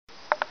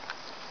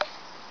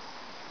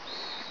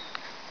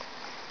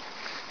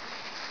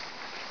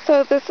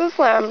So this is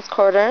lamb's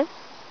quarter,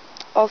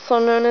 also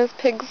known as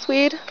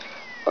pigsweed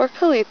or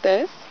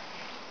colitis.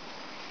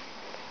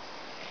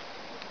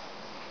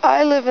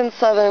 I live in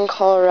southern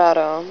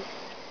Colorado,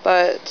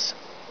 but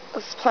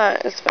this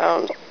plant is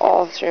found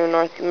all through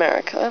North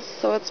America,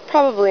 so it's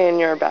probably in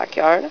your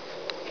backyard.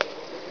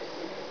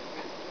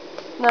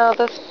 Now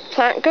this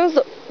plant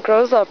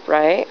grows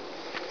upright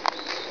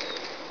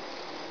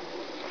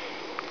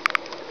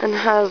and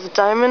has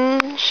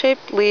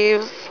diamond-shaped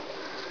leaves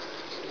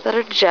that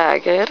are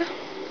jagged.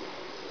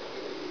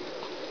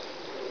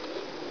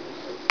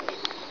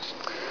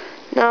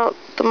 Now,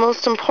 the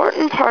most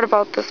important part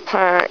about this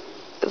plant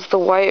is the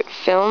white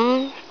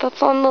film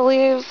that's on the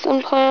leaves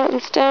and plant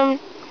and stem.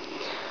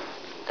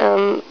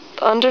 The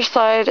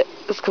underside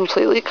is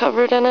completely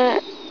covered in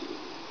it.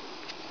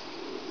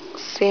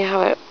 See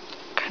how it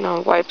kind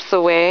of wipes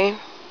away?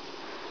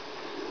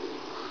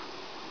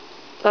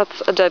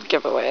 That's a dead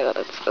giveaway that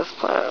it's this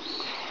plant.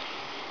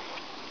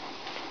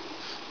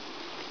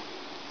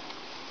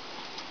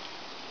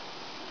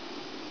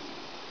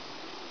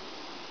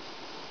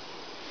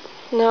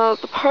 Now,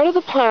 the part of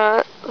the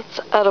plant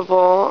that's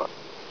edible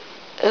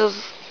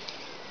is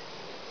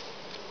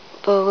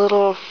the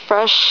little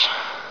fresh,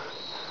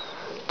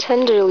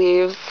 tender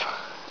leaves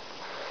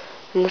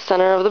in the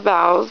center of the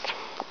boughs,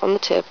 on the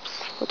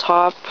tips, the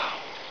top,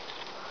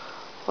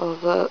 all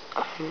the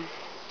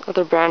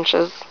other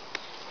branches.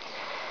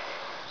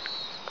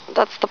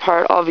 That's the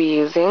part I'll be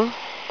using.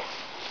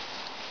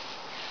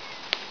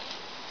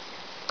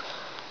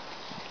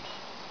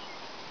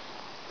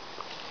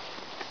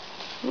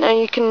 Now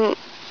you can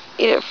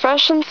eat it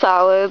fresh in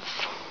salads,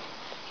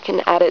 you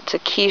can add it to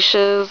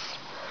quiches.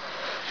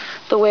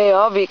 The way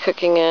I'll be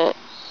cooking it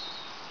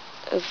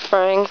is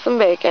frying some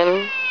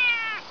bacon,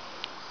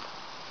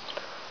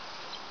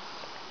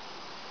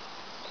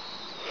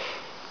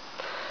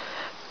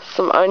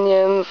 some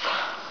onions,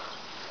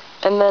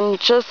 and then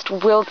just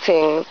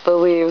wilting the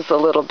leaves a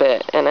little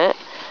bit in it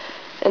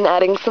and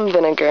adding some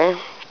vinegar.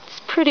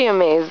 It's pretty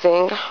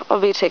amazing.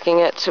 I'll be taking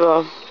it to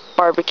a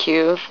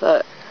barbecue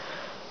that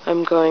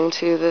I'm going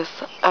to this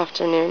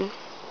afternoon.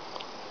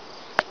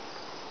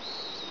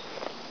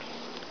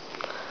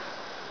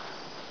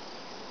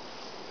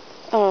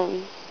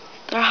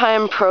 They're high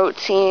in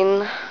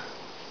protein,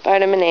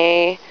 vitamin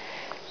A,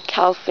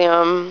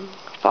 calcium,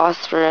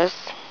 phosphorus.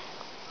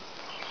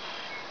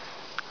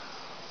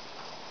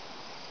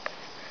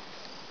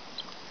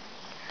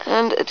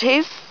 And it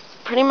tastes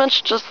pretty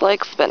much just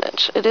like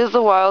spinach. It is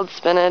a wild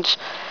spinach,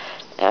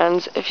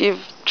 and if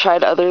you've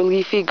tried other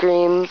leafy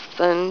greens,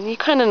 then you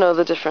kind of know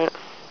the different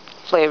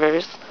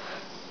flavors.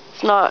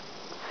 It's not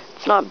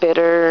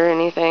bitter or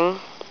anything.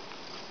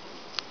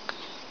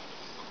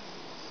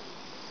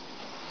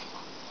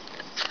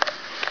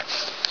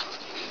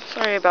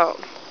 Sorry about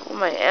all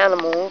my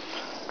animals.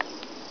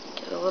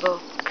 Get a little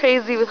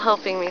crazy with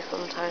helping me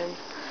sometimes.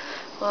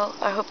 Well,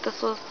 I hope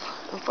this was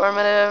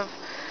informative,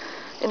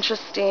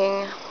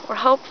 interesting, or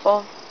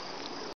helpful.